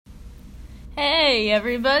Hey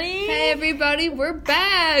everybody! Hey everybody, we're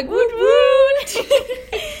back! Woot woot!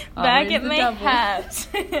 Back at the Mayhaps.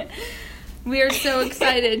 We are so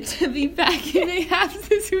excited to be back in Mayhaps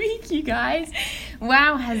this week, you guys.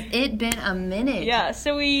 Wow, has it been a minute? Yeah,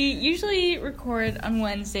 so we usually record on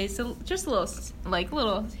Wednesdays, so just a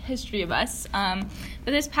little history of us. But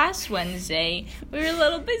this past Wednesday, we were a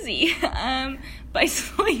little busy by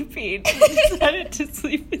sleeping. We decided to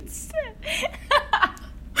sleep instead.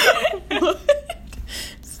 What?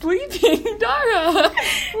 Sleeping? Dara! What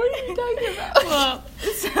are you talking about? Well,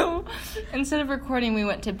 so instead of recording, we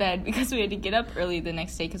went to bed because we had to get up early the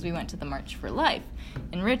next day because we went to the March for Life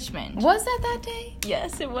in Richmond. Was that day?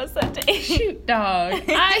 Yes, it was that day. Shoot, dog.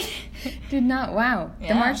 I did not. Wow. Yeah.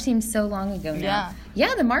 The March seems so long ago now.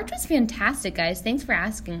 Yeah, the March was fantastic, guys. Thanks for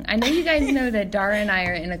asking. I know you guys know that Dara and I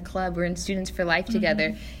are in a club. We're in Students for Life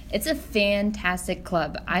together. It's a fantastic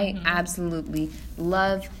club. I absolutely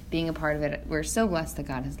love being a part of it. We're so blessed that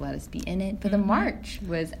God has let us be in it. But the March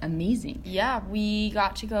was amazing. Yeah, we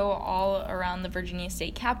got to go all around the Virginia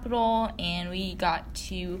State Capitol, and we got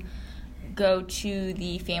to go to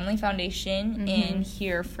the Family Foundation and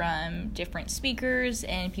hear from different speakers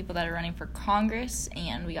and people that are running for Congress,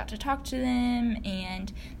 and we got to talk to them,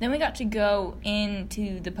 and then we got to go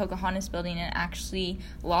into the Pocahontas building and actually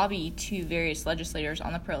lobby to various legislators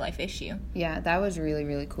on the pro-life issue. Yeah, that was really,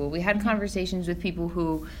 really cool. We had conversations with people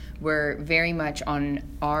who were very much on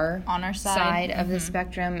our side of the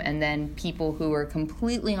spectrum, and then people who were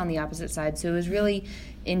completely on the opposite side. So it was really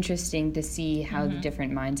interesting to see how the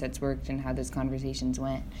different mindsets worked and how those conversations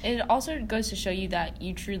went. It also goes to show you that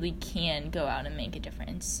you truly can go out and make a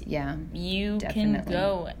difference. Yeah, You definitely. can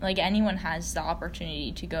go, like anyone has the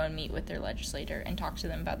opportunity to go and meet with their legislator and talk to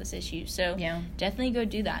them about this issue. So definitely go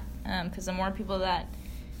do that, because the more people that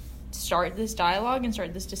start this dialogue and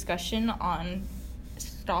start this discussion on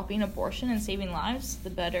stopping abortion and saving lives,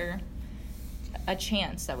 the better a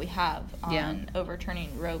chance that we have on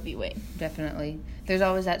overturning Roe v. Wade. Definitely. There's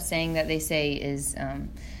always that saying that they say is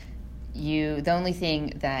the only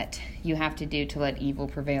thing that you have to do to let evil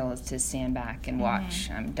prevail is to stand back and watch.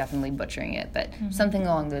 I'm definitely butchering it, but something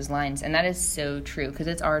along those lines. And that is so true, because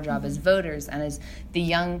it's our job as voters and as the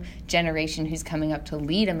young generation who's coming up to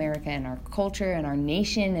lead America and our culture and our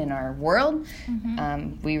nation and our world.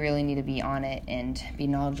 We really need to be on it and be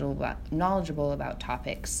knowledgeable about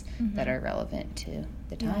topics that are relevant to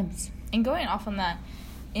the times. And going off on that,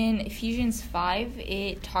 in Ephesians 5,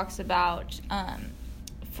 it talks about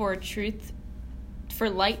for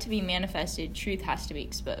light to be manifested, truth has to be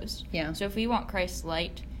exposed. Yeah. So if we want Christ's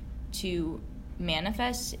light to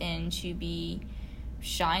manifest and to be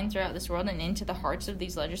shine throughout this world and into the hearts of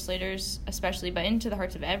these legislators, especially, but into the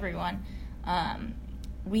hearts of everyone,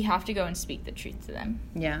 we have to go and speak the truth to them.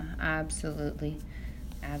 Yeah, absolutely.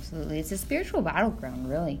 Absolutely. It's a spiritual battleground,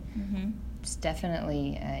 really. It's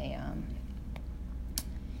definitely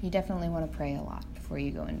you definitely want to pray a lot before you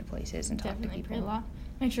go into places and talk to people. Pray a lot.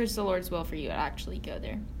 Make sure it's the Lord's will for you to actually go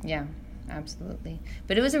there. Yeah, absolutely.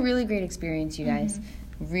 But it was a really great experience, you guys.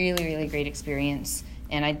 Really, really great experience.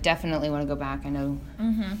 And I definitely want to go back. I know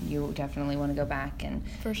you definitely want to go back. And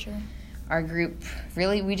for sure. Our group,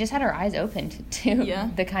 really, we just had our eyes opened to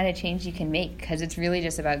the kind of change you can make, because it's really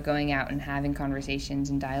just about going out and having conversations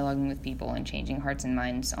and dialoguing with people and changing hearts and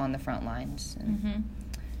minds on the front lines. And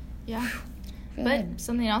Yeah. Good. But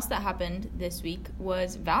something else that happened this week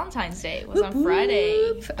was Valentine's Day. It was on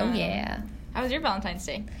Friday. Oh, yeah. How was your Valentine's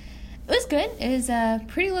Day? It was good. It was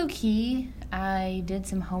pretty low-key. I did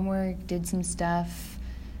some homework, did some stuff.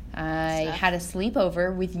 I had a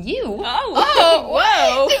sleepover with you. Oh,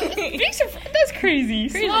 whoa. That's crazy.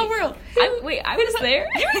 Small world. I was there?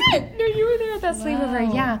 No, you were there at that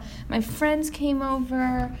sleepover. Yeah. My friends came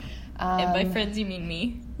over. And by friends, you mean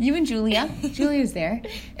me. You and Julia. Julia was there.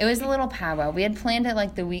 It was a little powwow. We had planned it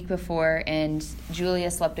like the week before, and Julia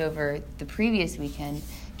slept over the previous weekend.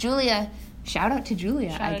 Julia, shout out to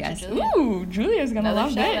Julia, I guess. Ooh, Julia's going to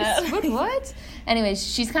love this. What? Anyways,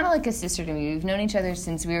 she's kind of like a sister to me. We've known each other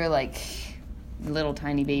since we were like little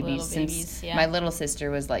tiny babies. Since my little sister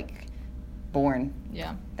was like born.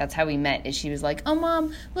 Yeah. That's how we met. Is she was like, "Oh,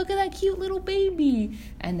 Mom, look at that cute little baby,"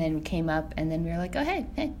 and then came up, and then we were like, "Oh, hey,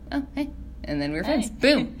 oh, hey," and then we were friends.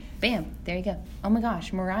 Boom, bam, there you go. Oh my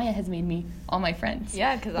gosh, Mariah has made me all my friends.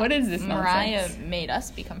 Yeah, because what is this Mariah nonsense? made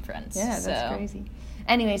us become friends. Yeah, that's crazy.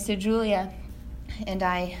 Anyway, so Julia and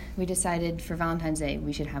we decided for Valentine's Day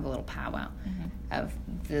we should have a little powwow of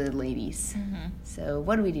the ladies. So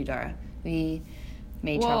what do we do, Dara? We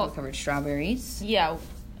made chocolate-covered strawberries. Yeah.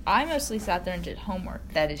 I mostly sat there and did homework.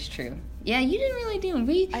 That is true. Yeah, you didn't really do.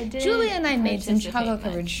 I did Julia and I made some participate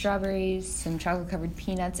chocolate-covered much. strawberries, some chocolate-covered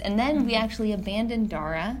peanuts, and then we actually abandoned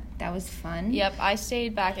Dara. That was fun. Yep, I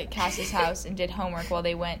stayed back at Cass's house and did homework while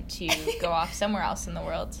they went to go off somewhere else in the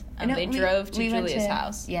world. No, They drove to we went Julia's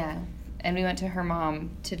house. Yeah, and we went to her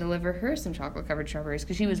mom to deliver her some chocolate-covered strawberries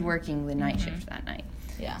because she was working the night shift that night.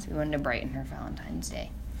 Yeah. So we wanted to brighten her Valentine's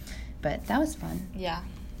Day. But that was fun. Yeah.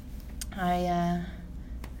 I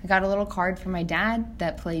got a little card from my dad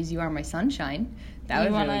that plays "You Are My Sunshine." That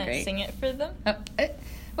was really great. You want to sing it for them?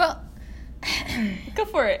 Well, Go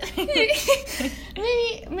for it.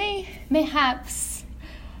 mayhaps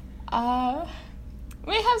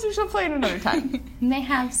we shall play it another time.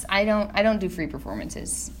 Mayhaps I don't do free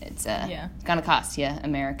performances. It's gonna cost you,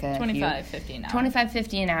 America. $25.50 an hour.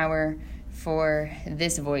 $25.50 an hour for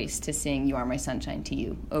this voice to sing "You Are My Sunshine" to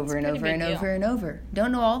you over and over and over and over.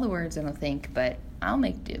 Don't know all the words, I don't think, but I'll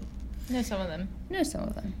make do. Know some of them. Know some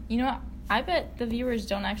of them. You know what? I bet the viewers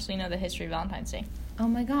don't actually know the history of Valentine's Day. Oh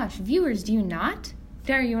my gosh, viewers, do you not?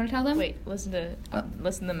 Dara, you want to tell them? Wait, listen to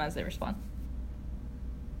them as they respond.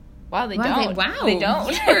 Wow, they Wow, don't. They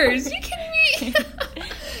don't. Viewers, you kidding me?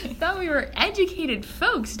 Thought we were educated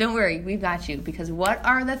folks. Don't worry, we've got you. Because what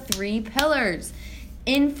are the 3 pillars?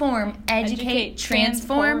 Inform, educate,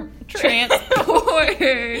 transform, transport.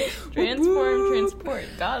 Transport.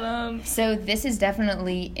 Got them. So this is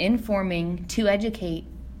definitely informing to educate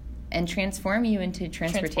and transform you into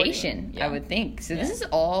transportation, yeah. I would think. So this is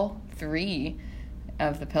all 3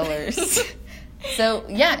 of the pillars. So,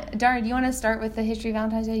 yeah, Dara, do you want to start with the history of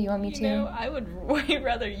Valentine's Day? You want me to? No, I would way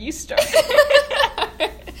rather you start.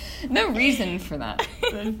 No reason for that.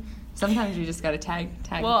 Sometimes you just got to tag.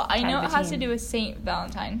 Well, I know the it has team. to do with Saint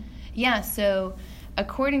Valentine. Yeah, so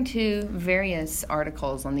according to various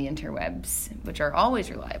articles on the interwebs, which are always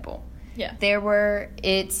reliable, Yeah.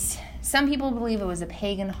 some people believe it was a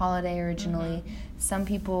pagan holiday originally. Mm-hmm. Some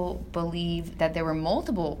people believe that there were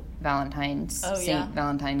multiple Valentines. Oh, Saint yeah.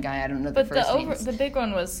 Valentine guy, I don't know But the first names. the big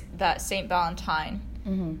one was that Saint Valentine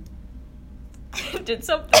Mm-hmm. did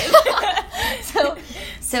something. So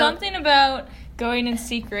Something about going in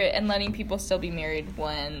secret and letting people still be married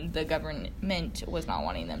when the government was not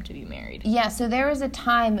wanting them to be married. Yeah, so there was a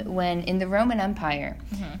time when in the Roman Empire,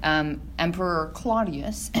 Emperor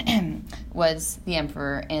Claudius was the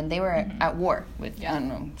emperor, and they were at war with, I don't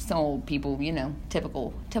know, some old people,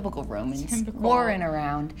 typical Romans, warring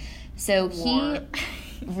around. So he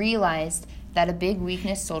realized that a big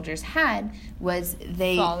weakness soldiers had was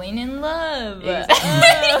they... Falling in love.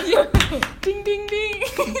 Ding, ding, ding.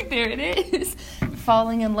 There it is.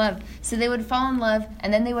 Falling in love. So they would fall in love,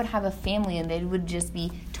 and then they would have a family, and they would just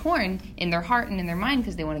be torn in their heart and in their mind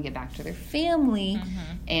because they want to get back to their family,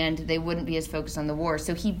 and they wouldn't be as focused on the war.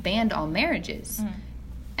 So he banned all marriages.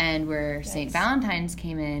 And where St. Valentine's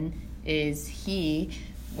came in is he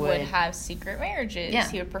would have secret marriages. Yeah.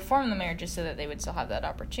 He would perform the marriages so that they would still have that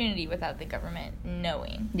opportunity without the government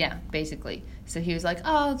knowing. Yeah, basically. So he was like,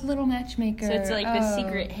 oh, the little matchmaker. So it's like the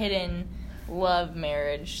secret hidden love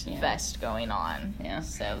marriage fest going on. Yeah.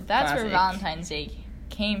 So that's where Classic. Valentine's Day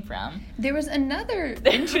came from. There was another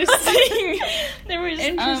Interesting. There was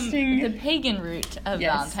Interesting. the pagan root of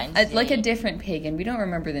Valentine's Day. Like a different pagan. We don't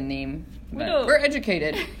remember the name, but don't. we're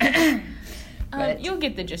educated. But you'll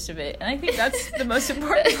get the gist of it, and I think that's the most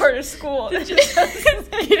important part of school.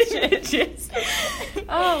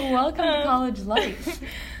 Oh, welcome to college life.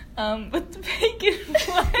 But the pagan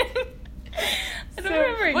one, I don't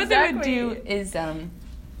remember exactly. What they would do is,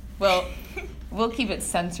 we'll keep it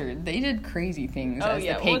censored. They did crazy things as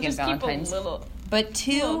the pagan we'll just Valentine's. keep a little, But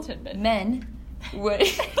 2 tidbit. men would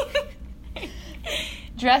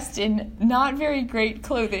dressed in not very great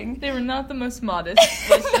clothing. They were not the most modest,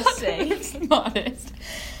 let's just say. Modest.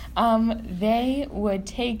 They would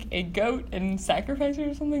take a goat and sacrifice it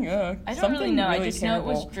or something. I don't really know. I just know it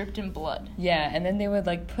was dripped in blood. Yeah, and then they would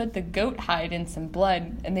put the goat hide in some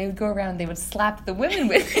blood, and they would go around. They would slap the women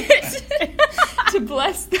with it to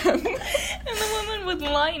bless them, and the women would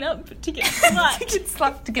line up to get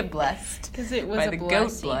slapped. to get blessed because it was by a the blessing.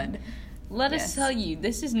 goat blood. Let us tell you,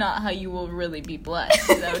 this is not how you will really be blessed.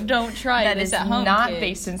 So don't try this at home. That is not kids.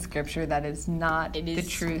 based in Scripture. That is not the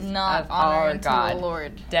truth not of our honor God. to the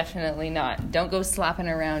Lord. Definitely not. Don't go slapping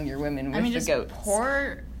around your women with the goats.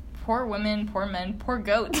 Poor women, poor men, poor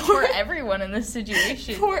goats, poor everyone in this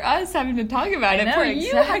situation. Poor us having to talk about it. Poor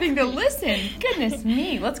you having to listen. Goodness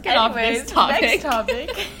me. Let's get off this topic. Next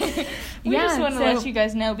topic. We just want to let you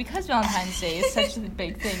guys know, because Valentine's Day is such a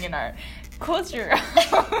big thing in our culture,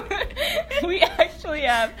 we actually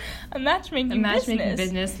have a matchmaking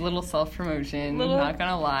business, little self-promotion, not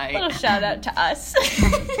gonna lie. Little shout out to us.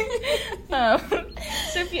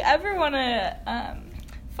 So if you ever want to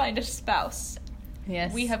find a spouse,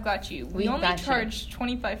 yes, we have got you. We only charge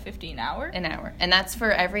 $25.50 an hour. An hour. And that's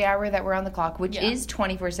for every hour that we're on the clock, which is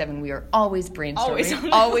 24/7. We are always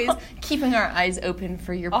brainstorming. Always keeping our eyes open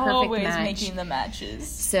for your perfect always match. Always making the matches.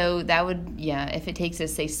 So that would, if it takes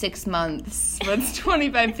us, say, 6 months, that's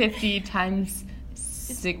 $25.50 times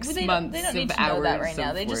 6 months they don't need of to know hours. that right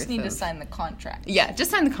now. They just need to sign the contract. Yeah,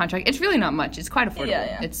 just sign the contract. It's really not much. It's quite affordable.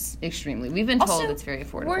 Yeah. It's extremely. We've been told it's very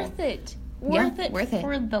affordable. Worth it. Worth it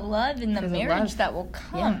for the love and the marriage that will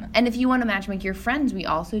come. Yeah. And if you want to matchmake your friends, we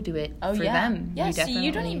also do it for them. Yeah,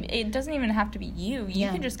 you don't even, it doesn't even have to be you. You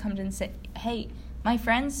can just come to and say, hey, my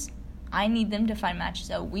friends, I need them to find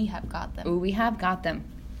matches. Oh, we have got them. Oh, we have got them.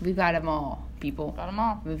 We've got them all, people. Got them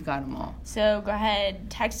all. We've got them all. So go ahead,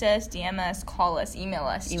 text us, DM us, call us, email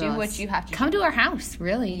us. Do what you have to Come to our house,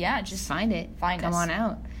 really. Yeah, just find it. Come on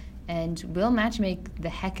out. And we'll matchmake the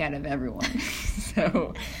heck out of everyone.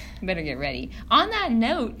 So better get ready. On that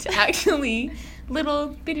note, actually, little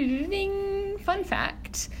ding fun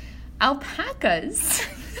fact. Alpacas.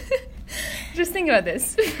 Just think about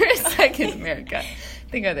this for a second, America.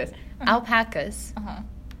 Think about this. Alpacas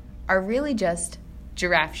are really just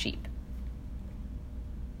giraffe sheep.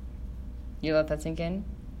 You let that sink in?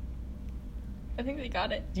 I think they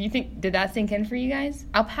got it. Did that sink in for you guys?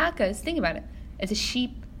 Alpacas, think about it. It's a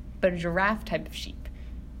sheep, but a giraffe type of sheep.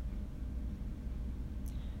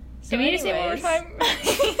 So can you say one more time?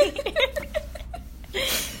 I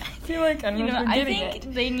feel like I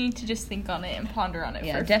think they need to just think on it and ponder on it for a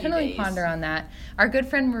few days. Yeah, definitely ponder on that. Our good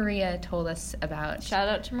friend Maria told us about... Shout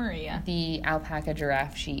out to Maria. ...the alpaca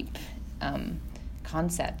giraffe sheep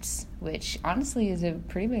concepts, which honestly is a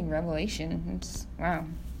pretty big revelation. It's, wow.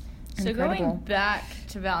 So incredible. Going back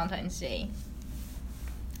to Valentine's Day,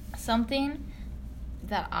 something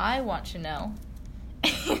that I want to know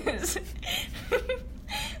is...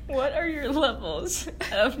 what are your levels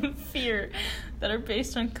of fear that are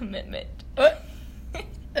based on commitment? What?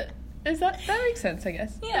 That makes sense, I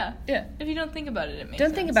guess. Yeah. Yeah. If you don't think about it, it makes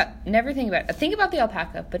sense. Never think about it. Think about the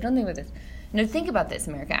alpaca, but don't think about this. No, think about this,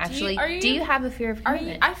 America. Actually, do you have a fear of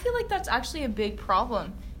commitment? I feel like that's actually a big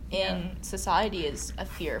problem in society is a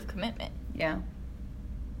fear of commitment. Yeah.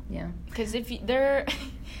 Yeah. Because if they're...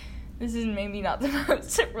 This is maybe not the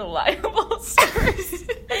most reliable source,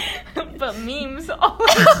 but memes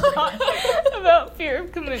always talk about fear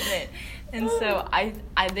of commitment. And so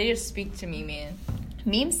they just speak to me, man.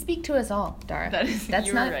 Memes speak to us all, Dara. That's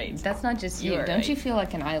not right. That's not just you. Don't you feel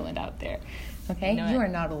like an island out there? Okay? You are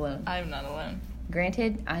not alone. I'm not alone.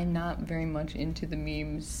 Granted, I'm not very much into the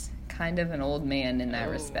memes. Kind of an old man in that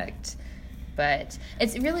respect. But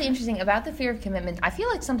it's really interesting about the fear of commitment. I feel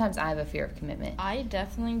like sometimes I have a fear of commitment. I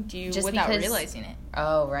definitely do without realizing it.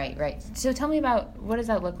 Oh, right. So tell me about, what does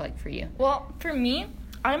that look like for you? Well, for me,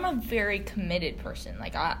 I'm a very committed person.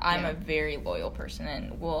 Like, I'm a very loyal person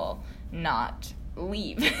and will not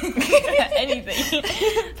leave anything.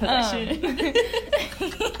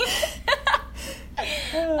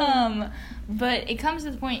 But it comes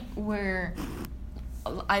to the point where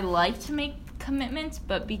I like to make commitments,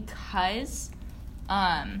 but because what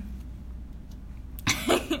am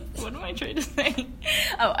I trying to say?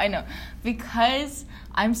 Oh, I know. Because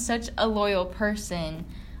I'm such a loyal person,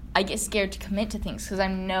 I get scared to commit to things because I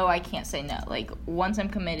know I can't say no. Like, once I'm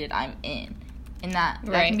committed, I'm in. And that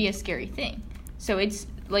can be a scary thing. So it's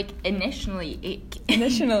like initially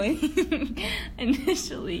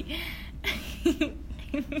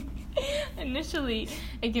initially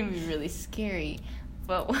it can be really scary,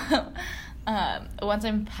 but once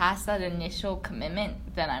I'm past that initial commitment,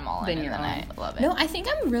 then I'm all in, and then I love it. No, I think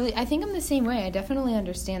I'm the same way. I definitely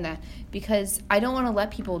understand that because I don't want to let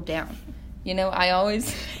people down. You know, I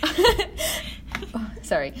always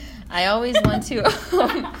I always want to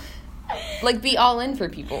like be all in for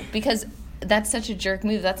people because that's such a jerk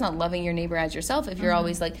move. That's not loving your neighbor as yourself if you're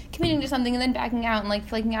always like committing to something and then backing out and like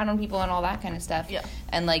flaking out on people and all that kind of stuff. Yeah.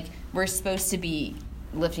 And like we're supposed to be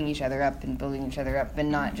lifting each other up and building each other up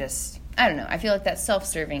and not just, I don't know. I feel like that's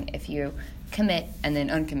self-serving if you commit and then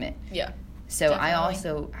uncommit. Yeah. So definitely. I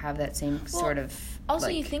also have that same sort of also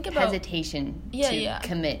like, you think about hesitation to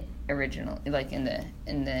commit originally, like in the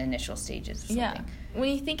initial stages or something. Yeah. When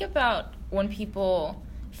you think about when people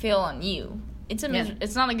fail on you, it's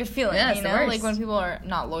not a good feeling, you know? Like when people are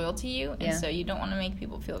not loyal to you, and so you don't want to make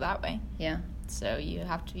people feel that way. Yeah. So you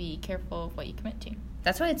have to be careful of what you commit to.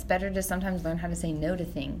 That's why it's better to sometimes learn how to say no to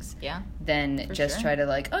things. Yeah. Than just try to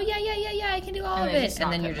like, oh yeah, I can do all of it. And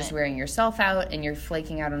then you're just wearing yourself out and you're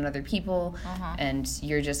flaking out on other people. And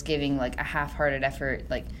you're just giving like a half-hearted effort.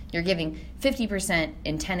 Like you're giving 50%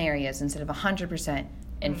 in 10 areas instead of 100%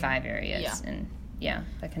 in 5 areas. Yeah. And yeah,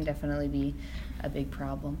 that can definitely be a big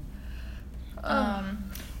problem.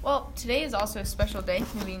 Well, today is also a special day,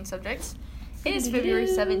 moving subjects. It is February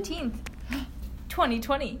 17th,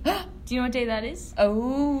 2020. Do you know what day that is?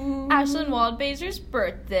 Oh. Ashlyn Waldbazer's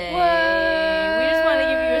birthday. What? We just want to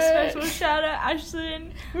give you a special shout out,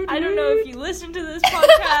 Ashlyn. I don't know if you listen to this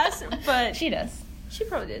podcast, but She does. she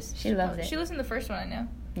probably does. She loves it. She listened to the first one, I know.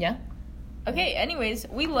 Yeah. Okay, anyways,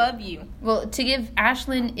 we love you. Well, to give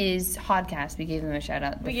Ashlyn is Hodcast. We gave them a shout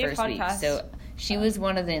out We the gave first week. Hodcast, So she was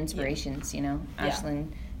one of the inspirations, you know. Yeah.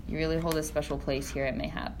 Ashlyn, you really hold a special place here at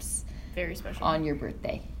Mayhaps Very special. on your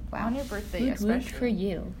birthday. Wow. On your birthday, Woot woot especially. for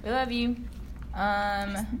you. We love you.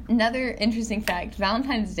 Another interesting fact,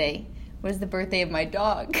 Valentine's Day was the birthday of my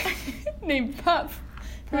dog named Puff,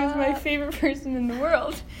 who is my favorite person in the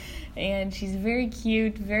world. And she's very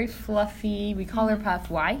cute, very fluffy. We call her Puff.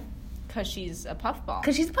 Why? Because she's a puffball.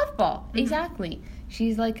 Because she's a puffball. Mm-hmm. Exactly.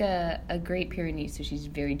 She's like a Great Pyrenees, so she's a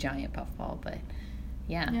very giant puffball. But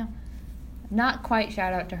yeah. Not quite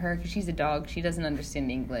shout out to her because she's a dog. She doesn't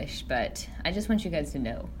understand English, but I just want you guys to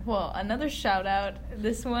know. Well, another shout out,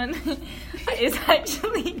 this one is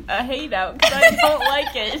actually a hate out because I don't like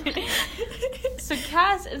it. So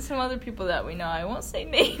Cass and some other people that we know, I won't say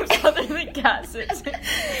names other than Cass's, they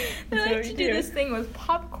like to do this thing with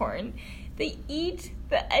popcorn. They eat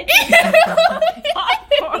the edges of the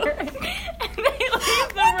popcorn and they leave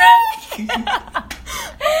the rest.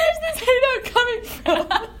 Where's this hate out coming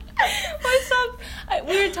from?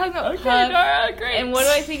 We were talking about Puff, Dara, great. and what do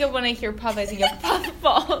I think of when I hear Puff? I think of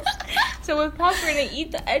puffballs. So with popcorn, they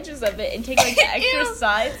eat the edges of it and take like the extra Ew.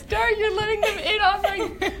 sides. Dara, you're letting them in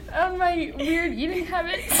on my weird eating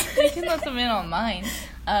habits. You can let them in on mine.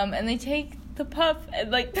 And they take the puff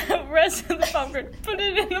and like the rest of the popcorn, put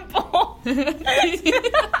it in a bowl.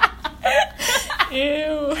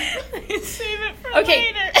 Ew. They save it for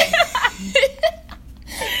Okay. later.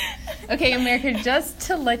 Okay, America, just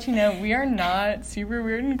to let you know, we are not super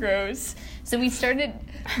weird and gross. So we started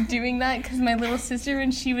doing that because my little sister,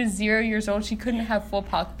 when she was 0 years old, she couldn't have full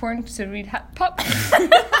popcorn, so we'd have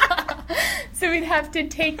so we'd have to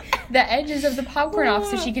take the edges of the popcorn off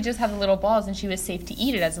so she could just have the little balls and she was safe to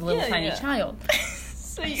eat it as a little tiny child.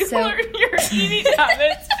 So you learned your eating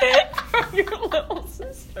habits from your little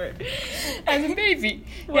sister. As a baby.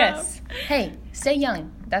 Wow. Yes. Hey, stay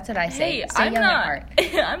young. That's what I say. Hey, stay I'm young not. at heart.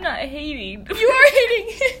 I'm not hating. You are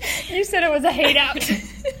hating. You said it was a hate out.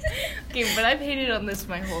 Okay, but I've hated on this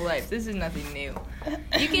my whole life. This is nothing new.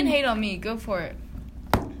 You can hate on me. Go for it.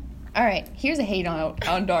 All right, here's a hate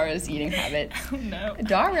on Dara's eating habits. Oh, no.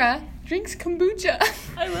 Dara drinks kombucha.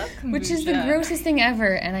 I love kombucha. Which is the grossest thing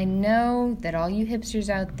ever. And I know that all you hipsters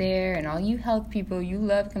out there and all you health people, you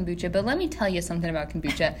love kombucha. But let me tell you something about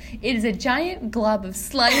kombucha. It is a giant glob of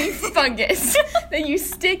slimy fungus that you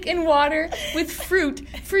stick in water with fruit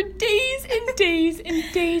for days and days and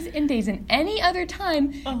days and days. And any other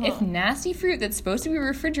time, if nasty fruit that's supposed to be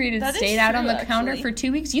refrigerated stayed out on the counter for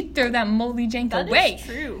 2 weeks, you'd throw that moldy jank away. That is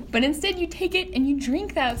true. But instead you take it and you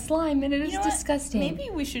drink that slime and it is disgusting. Maybe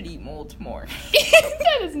we should eat mold more.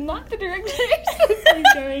 That is not the direction you're supposed to be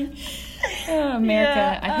going. Oh, America.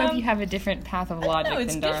 Yeah, I hope you have a different path of logic No,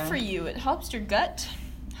 it's than good Dara. for you. It helps your gut.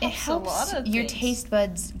 It helps a lot of your things. taste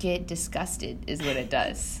buds get disgusted is what it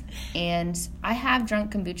does. And I have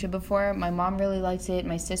drunk kombucha before. My mom really likes it.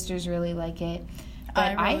 My sisters really like it.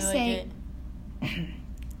 But I really say... like it.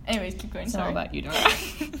 Anyways, keep going. It's Sorry. all about you, Dara.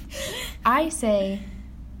 I say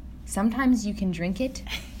sometimes you can drink it,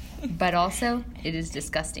 but also it is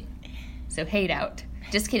disgusting. So hate out.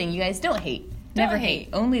 Just kidding. You guys don't hate. Never hate.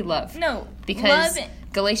 Only love. No. Because love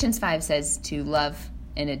Galatians 5 says to love,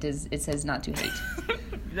 and it says not to hate.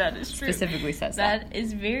 That is true. Specifically says that. That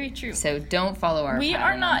is very true. So don't follow our We pattern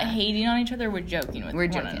are on not that. hating on each other. We're joking with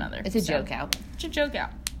one another. It's a So, joke out. It's a joke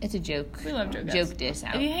out. It's a joke. We love joke outs. Joke this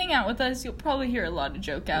out. If you hang out with us, you'll probably hear a lot of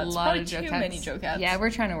joke outs. Probably too many joke outs. Yeah,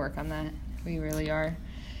 we're trying to work on that. We really are.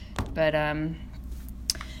 But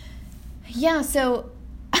yeah. So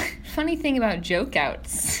funny thing about joke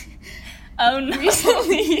outs. Oh no.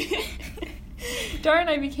 Recently, Dara and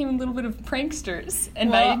I became a little bit of pranksters, and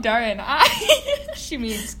Well, by Dara and I, she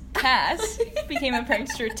means Cass became a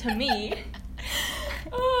prankster to me.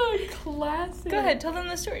 Oh, classic. Go ahead, tell them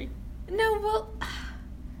the story. No, well,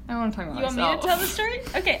 I don't want to talk about You want me to tell the story?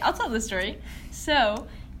 Okay, I'll tell the story. So,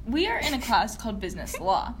 we are in a class called Business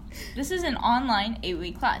Law. This is an online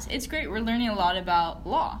 8-week class. It's great. We're learning a lot about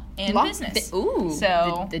law and business.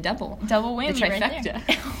 So the double whammy, the right trifecta. there.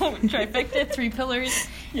 Oh, trifecta, 3 pillars.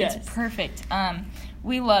 Yes. It's perfect.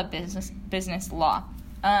 We love business law.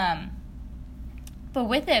 But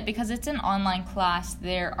with it, because it's an online class,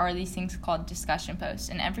 there are these things called discussion posts.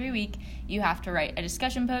 And every week, you have to write a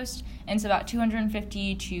discussion post. And it's about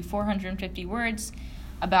 250 to 450 words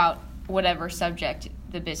about whatever subject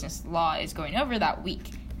the business law is going over that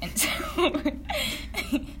week. And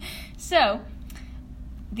so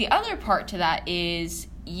the other part to that is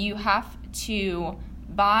you have to,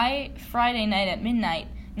 by Friday night at midnight,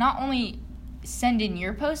 not only send in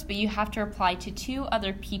your post, but you have to reply to 2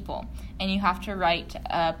 other people, and you have to write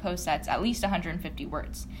a post that's at least 150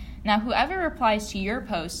 words. Now, whoever replies to your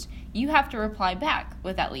post, you have to reply back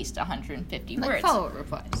with at least 150 words. Like follow-up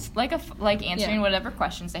replies. Like answering whatever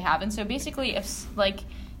questions they have. And so basically, if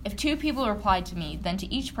 2 people replied to me, then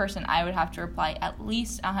to each person, I would have to reply at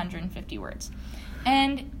least 150 words.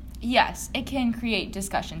 And yes, it can create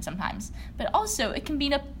discussion sometimes, but also it can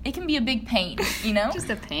be a big pain, you know?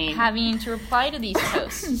 Just a pain. Having to reply to these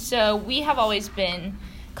posts. So we have always been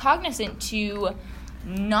cognizant to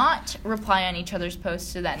not reply on each other's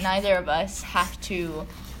posts so that neither of us have to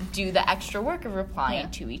do the extra work of replying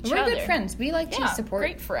to each other. We're good friends. We like to support.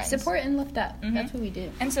 Great friends. Support and lift up. Mm-hmm. That's what we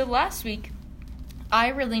do. And so last week, I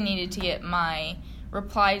really needed to get my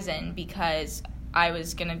replies in because I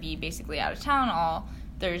was going to be basically out of town all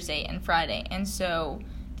Thursday and Friday. And so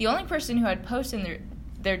the only person who had posted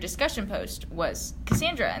their discussion post was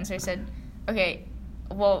Cassandra. And so I said, okay,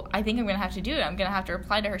 well, I think I'm going to have to do it. I'm going to have to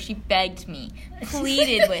reply to her. She begged me,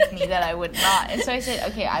 pleaded with me that I would not. And so I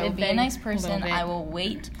said, okay, I will be a nice person. I will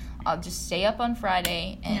wait. I'll just stay up on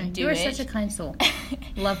Friday and do it. You are such a kind soul.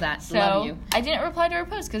 Love that. So love you. I didn't reply to her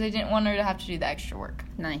post because I didn't want her to have to do the extra work.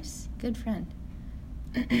 Nice. Good friend.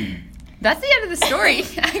 That's the end of the story,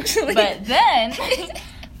 actually. But then,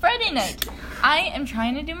 Friday night, I am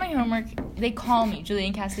trying to do my homework. They call me. Julie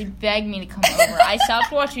and Cassie beg me to come over. I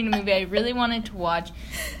stopped watching a movie I really wanted to watch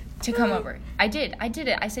to come over. I did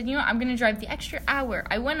it. I said, you know what, I'm going to drive the extra hour.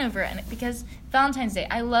 I went over, and because Valentine's Day,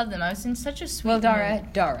 I love them. I was in such a sweet mood.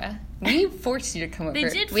 Dara, we forced you to come over. They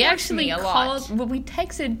did force me a lot. Well, we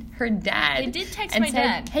texted her dad. They did text my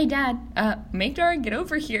dad. Hey, Dad, make Dara get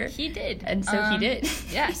over here. He did. And so he did.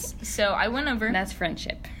 Yes. So I went over. And that's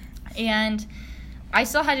friendship. And I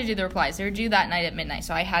still had to do the replies. They were due that night at midnight,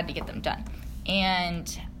 so I had to get them done.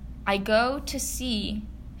 And I go to see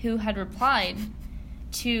who had replied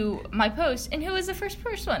to my post, and who was the first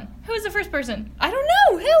person? Who was the first person? I don't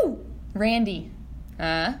know. Who? Randy.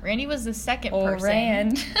 Randy was the second person.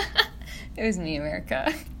 Rand. It was me,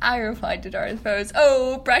 America. I replied to Dara's post.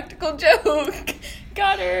 Oh, practical joke.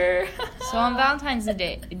 Got her. So on Valentine's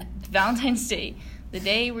Day, the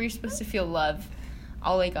day where you're supposed to feel love,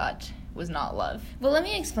 all I got was not love. Well, let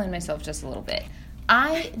me explain myself just a little bit.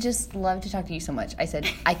 I just love to talk to you so much. I said,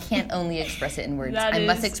 I can't only express it in words. I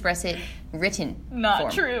must express it written not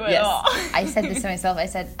form. True at all. I said this to myself. I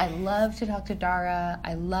said, I love to talk to Dara.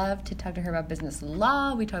 I love to talk to her about business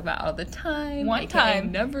law. We talk about it all the time. One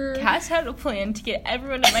time, Cass had a plan to get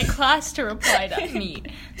everyone in my class to reply to me.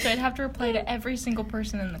 So I'd have to reply to every single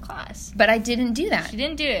person in the class. But I didn't do that. She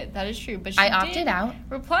didn't do it. That is true. But I opted out.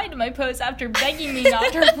 Replied to my post after begging me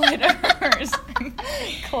not to reply to hers.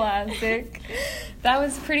 Classic. That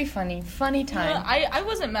was pretty funny. Funny time. I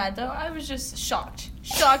wasn't mad, though. I was just shocked.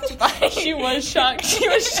 Shocked by She was shocked. She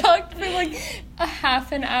was shocked for like a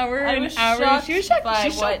half an hour, an hour. She was shocked by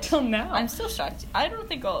She's shocked till now. I'm still shocked. I don't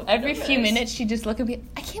think I'll Every few minutes, she'd just look at me.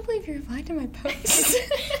 I can't believe you replied to my post.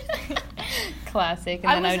 Classic.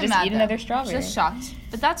 And then I would just eat another strawberry. Just shocked.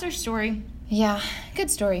 But that's our story. Yeah. Good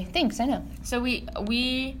story. Thanks. I know. So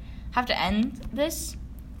we have to end this.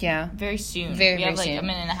 Yeah. Very soon. We have like soon. a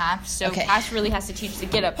minute and a half. So Cass really has to teach the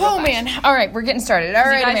get up. Oh, man. All right. We're getting started. All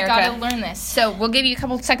right, you guys America. gotta learn this. So we'll give you a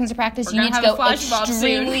couple seconds of practice. You need to go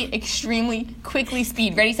extremely quickly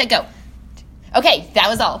speed. Ready, set, go. Okay. That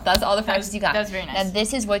was all. That was all the practice you got. That was very nice. Now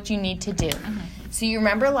this is what you need to do. Mm-hmm. So you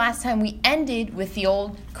remember last time we ended with the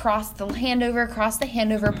old cross the hand over,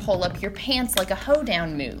 pull up your pants like a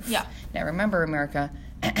hoedown move. Yeah. Now remember, America,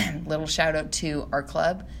 little shout out to our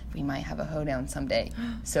club. We might have a hoedown someday.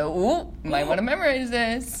 So, you might want to memorize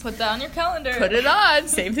this. Put that on your calendar. Put it on.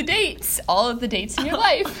 Save the dates. All of the dates in your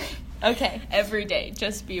life. Okay. Every day.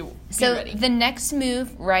 Just be ready. The next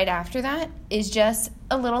move right after that is just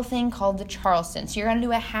a little thing called the Charleston. So you're going to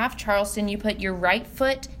do a half Charleston. You put your right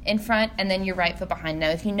foot in front and then your right foot behind. Now,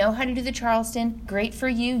 if you know how to do the Charleston, great for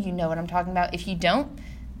you. You know what I'm talking about. If you don't,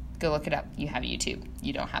 go look it up. You have YouTube.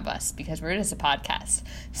 You don't have us because we're just a podcast.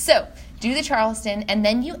 So do the Charleston, and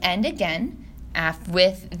then you end again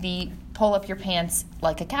with the pull up your pants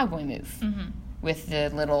like a cowboy move. Mm-hmm. with the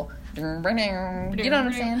little, you know what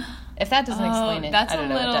I'm saying? If that doesn't explain it, that's I don't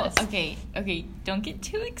know what does. Okay, don't get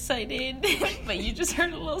too excited, but you just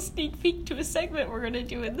heard a little sneak peek to a segment we're going to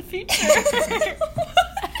do in the future.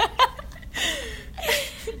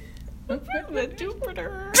 The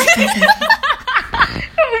Jupiter.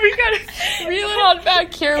 We gotta reel it on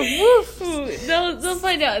back here. Woof. They'll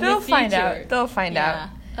find out in the future. They'll find out.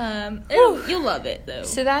 You'll love it, though.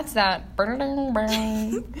 So that's that.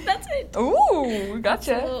 That's it. Ooh,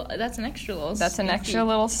 gotcha. That's an extra little That's an sneak extra peek.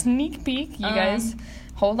 little sneak peek. You guys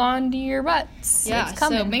hold on to your butts. Yeah, it's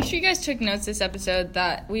coming. so make sure you guys took notes this episode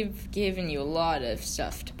that we've given you a lot of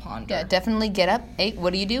stuff to ponder. Yeah, definitely get up. Hey,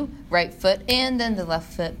 what do? Right foot in, then the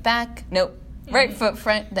left foot back. Nope. Right foot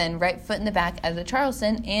front, then right foot in the back as a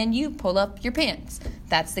Charleston, and you pull up your pants.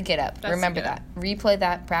 That's the get up. Remember that. Replay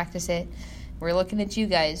that. Practice it. We're looking at you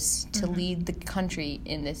guys to lead the country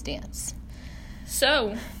in this dance.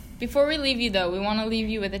 So, before we leave you, though, we want to leave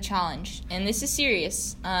you with a challenge. And this is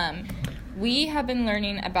serious. We have been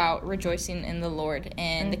learning about rejoicing in the Lord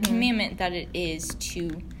and the commandment that it is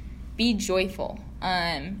to be joyful.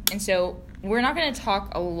 And so, we're not going to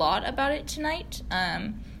talk a lot about it tonight.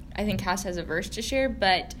 I think Cass has a verse to share,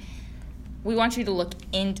 but we want you to look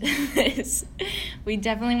into this. We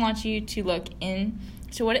definitely want you to look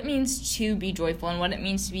into what it means to be joyful and what it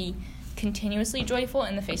means to be continuously joyful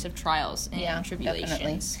in the face of trials and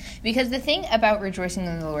tribulations. Definitely. Because the thing about rejoicing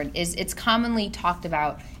in the Lord is it's commonly talked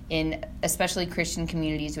about in especially Christian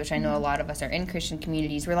communities, which I know a lot of us are in Christian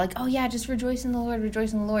communities. We're like, oh yeah, just rejoice in the Lord,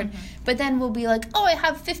 rejoice in the Lord. But then we'll be like, oh, I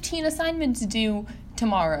have 15 assignments due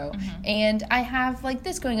tomorrow, and I have like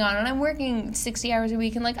this going on, and I'm working 60 hours a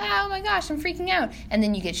week, and like, oh my gosh, I'm freaking out. And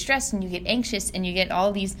then you get stressed, and you get anxious, and you get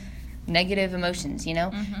all these negative emotions, you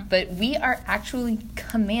know? But we are actually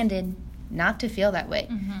commanded not to feel that way.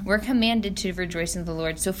 We're commanded to rejoice in the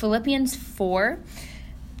Lord. So Philippians 4,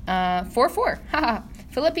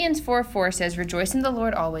 Philippians 4:4 says, rejoice in the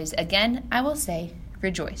Lord always. Again, I will say,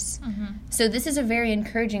 rejoice. So this is a very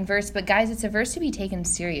encouraging verse, but guys, it's a verse to be taken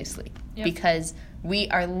seriously because we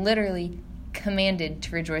are literally commanded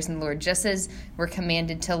to rejoice in the Lord, just as we're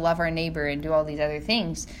commanded to love our neighbor and do all these other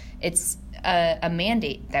things. It's a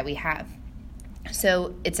mandate that we have.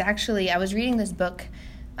 So it's actually, I was reading this book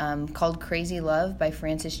called Crazy Love by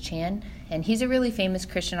Francis Chan, and he's a really famous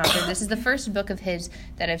Christian author. This is the first book of his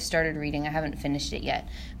that I've started reading. I haven't finished it yet.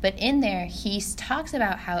 But in there, he talks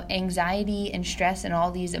about how anxiety and stress and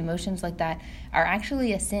all these emotions like that are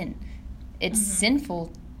actually a sin. It's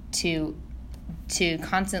sinful to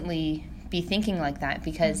constantly be thinking like that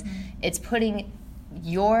because it's putting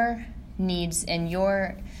your needs and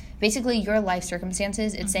basically your life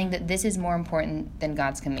circumstances, it's saying that this is more important than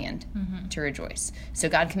God's command to rejoice. So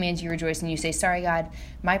God commands you to rejoice, and you say, sorry, God,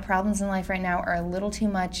 my problems in life right now are a little too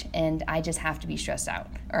much, and I just have to be stressed out,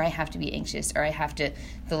 or I have to be anxious, or I have to,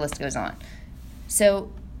 the list goes on.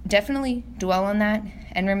 So definitely dwell on that,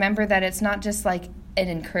 and remember that it's not just like an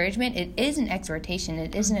encouragement, it is an exhortation,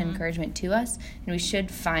 it is an encouragement to us, and we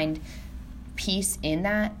should find peace in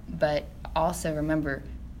that, but also remember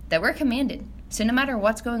that we're commanded. So no matter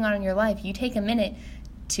what's going on in your life, you take a minute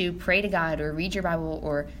to pray to God or read your Bible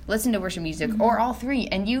or listen to worship music or all three,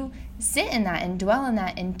 and you sit in that and dwell in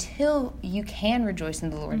that until you can rejoice in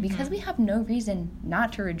the Lord because we have no reason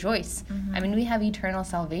not to rejoice. I mean, we have eternal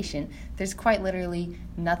salvation. There's quite literally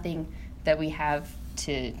nothing that we have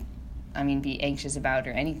to, be anxious about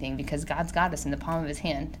or anything because God's got us in the palm of his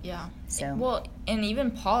hand. Yeah. So. Well, and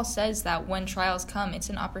even Paul says that when trials come, it's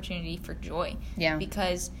an opportunity for joy. Yeah.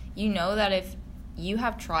 Because you know that if you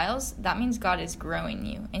have trials, that means God is growing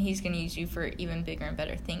you, and he's going to use you for even bigger and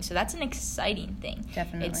better things. So that's an exciting thing.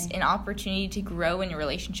 Definitely. It's an opportunity to grow in your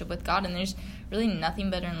relationship with God, and there's really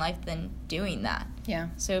nothing better in life than doing that. Yeah.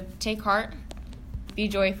 So take heart, be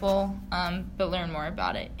joyful, but learn more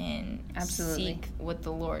about it, and seek what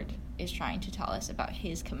the Lord is trying to tell us about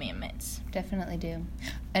his commandments. Definitely do.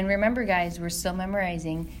 And remember, guys, we're still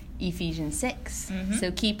memorizing Ephesians 6.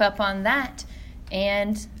 So keep up on that.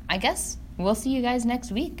 And I guess we'll see you guys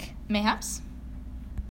next week. Mayhaps.